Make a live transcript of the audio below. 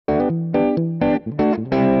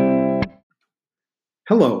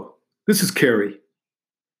Hello, this is Carrie.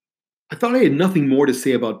 I thought I had nothing more to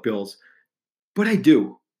say about bills, but I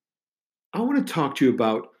do. I want to talk to you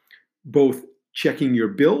about both checking your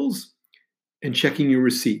bills and checking your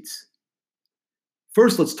receipts.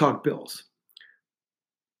 First, let's talk bills.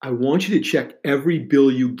 I want you to check every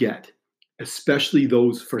bill you get, especially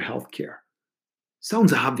those for healthcare.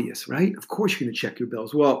 Sounds obvious, right? Of course, you're going to check your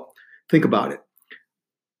bills. Well, think about it.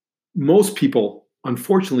 Most people,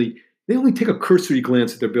 unfortunately, they only take a cursory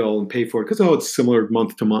glance at their bill and pay for it because, oh, it's similar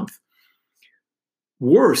month to month.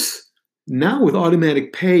 Worse, now with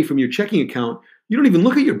automatic pay from your checking account, you don't even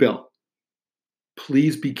look at your bill.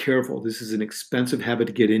 Please be careful. This is an expensive habit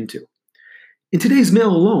to get into. In today's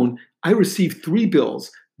mail alone, I received 3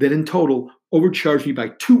 bills that in total overcharged me by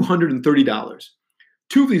 $230.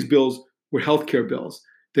 Two of these bills were healthcare bills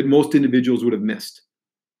that most individuals would have missed.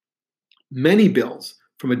 Many bills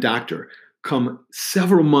from a doctor come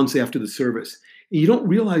several months after the service, and you don't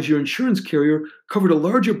realize your insurance carrier covered a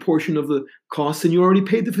larger portion of the costs than you already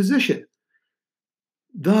paid the physician.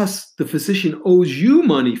 Thus, the physician owes you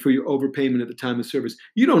money for your overpayment at the time of service.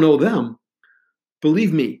 You don't owe them.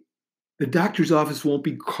 Believe me, the doctor's office won't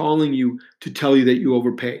be calling you to tell you that you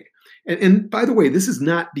overpaid. And by the way, this is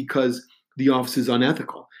not because the office is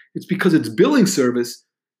unethical. It's because its billing service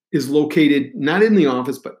is located not in the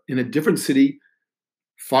office, but in a different city,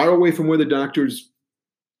 far away from where the doctor's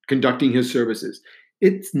conducting his services.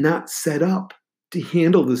 It's not set up to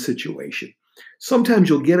handle the situation. Sometimes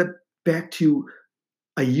you'll get it back to you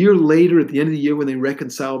a year later at the end of the year when they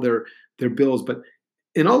reconcile their bills, but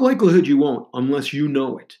in all likelihood, you won't unless you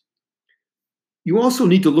know it. You also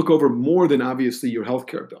need to look over more than obviously your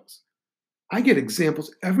healthcare bills. I get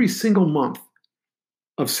examples every single month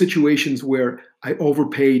of situations where I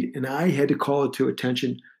overpaid and I had to call it to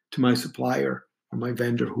attention to my supplier or my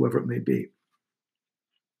vendor, whoever it may be.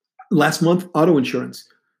 Last month, auto insurance.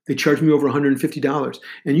 They charged me over $150.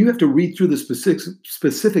 And you have to read through the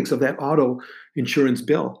specifics of that auto insurance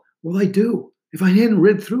bill. Well, I do. If I hadn't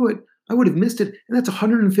read through it, I would have missed it. And that's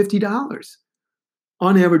 $150.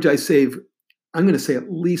 On average, I save, I'm going to say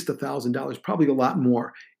at least $1,000, probably a lot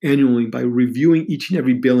more annually by reviewing each and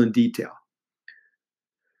every bill in detail.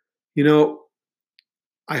 You know,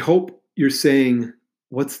 I hope you're saying,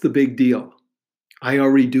 what's the big deal? I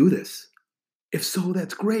already do this. If so,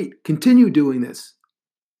 that's great. Continue doing this.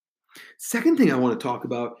 Second thing I want to talk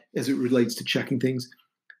about as it relates to checking things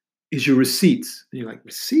is your receipts. And you're like,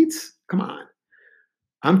 receipts? Come on.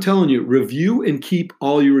 I'm telling you, review and keep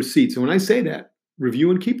all your receipts. And when I say that,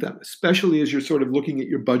 review and keep them, especially as you're sort of looking at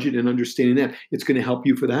your budget and understanding that. It's going to help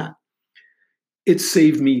you for that. It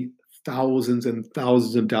saved me thousands and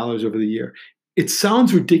thousands of dollars over the year. It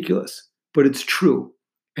sounds ridiculous, but it's true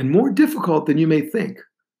and more difficult than you may think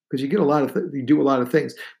because you get you do a lot of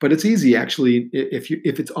things, but it's easy actually if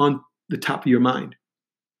it's on the top of your mind.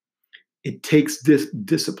 It takes this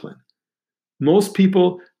discipline. Most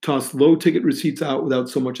people toss low ticket receipts out without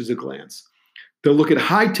so much as a glance. They'll look at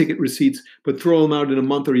high ticket receipts, but throw them out in a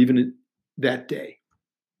month or even that day.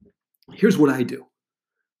 Here's what I do.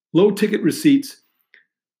 Low ticket receipts,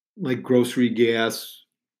 like grocery, gas,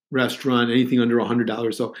 restaurant, anything under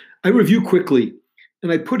 $100. So I review quickly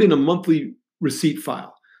and I put in a monthly receipt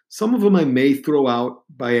file. Some of them I may throw out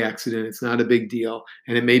by accident. It's not a big deal.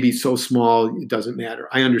 And it may be so small, it doesn't matter.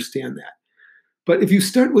 I understand that. But if you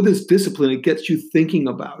start with this discipline, it gets you thinking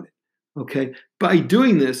about it. Okay. By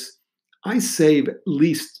doing this, I save at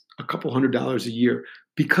least a couple $100 a year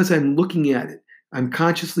because I'm looking at it. I'm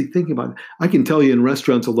consciously thinking about it. I can tell you in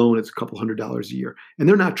restaurants alone, it's a couple $100 a year. And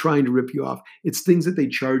they're not trying to rip you off. It's things that they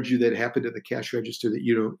charge you that happen at the cash register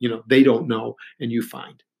that they don't know and you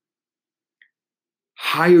find.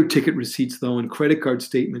 Higher ticket receipts, though, and credit card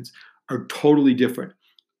statements are totally different.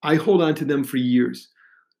 I hold on to them for years.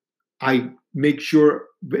 I make sure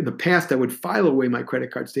in the past I would file away my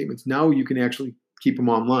credit card statements. Now you can actually keep them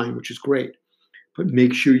online, which is great. But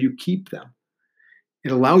make sure you keep them.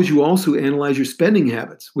 It allows you also to analyze your spending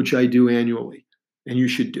habits, which I do annually, and you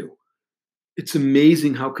should do. It's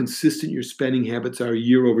amazing how consistent your spending habits are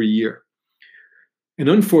year over year. And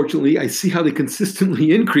unfortunately, I see how they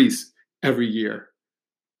consistently increase every year.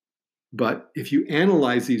 But if you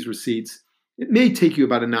analyze these receipts, it may take you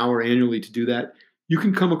about an hour annually to do that. You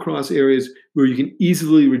can come across areas where you can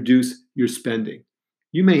easily reduce your spending.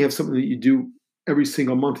 You may have something that you do every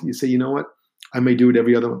single month and you say, you know what, I may do it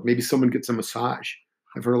every other month. Maybe someone gets a massage.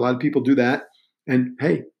 I've heard a lot of people do that. And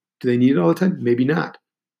hey, do they need it all the time? Maybe not.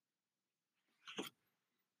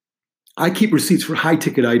 I keep receipts for high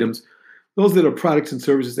ticket items, those that are products and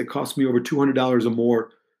services that cost me over $200 or more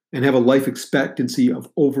and have a life expectancy of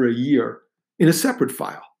over a year in a separate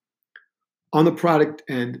file. On the product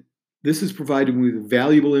end, this is providing me with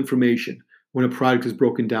valuable information when a product is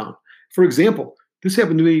broken down. For example, this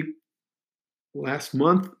happened to me last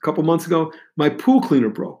month, a couple months ago. My pool cleaner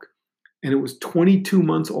broke and it was 22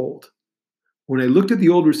 months old. When I looked at the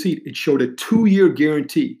old receipt, it showed a 2-year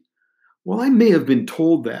guarantee. Well, I may have been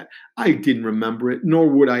told that. I didn't remember it, nor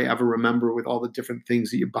would I ever remember with all the different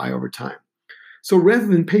things that you buy over time. So rather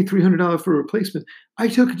than pay $300 for a replacement, I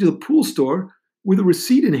took it to the pool store with a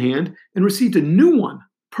receipt in hand and received a new one,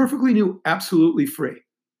 perfectly new, absolutely free.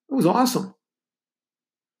 It was awesome.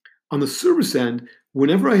 On the service end,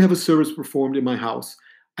 whenever I have a service performed in my house,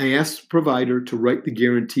 I ask the provider to write the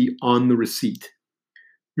guarantee on the receipt.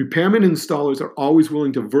 Repairmen and installers are always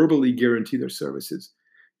willing to verbally guarantee their services.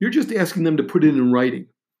 You're just asking them to put it in writing.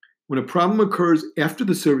 When a problem occurs after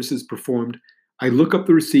the service is performed, I look up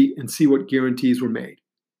the receipt and see what guarantees were made.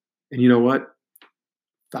 And you know what?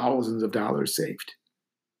 Thousands of dollars saved.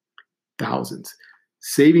 Thousands.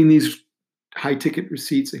 Saving these high ticket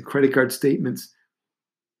receipts and credit card statements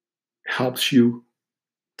helps you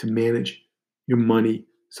to manage your money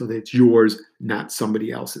so that it's yours, not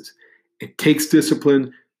somebody else's. It takes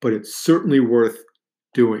discipline, but it's certainly worth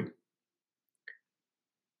doing.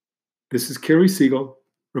 This is Kerry Siegel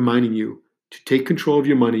reminding you to take control of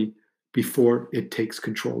your money before it takes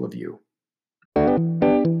control of you.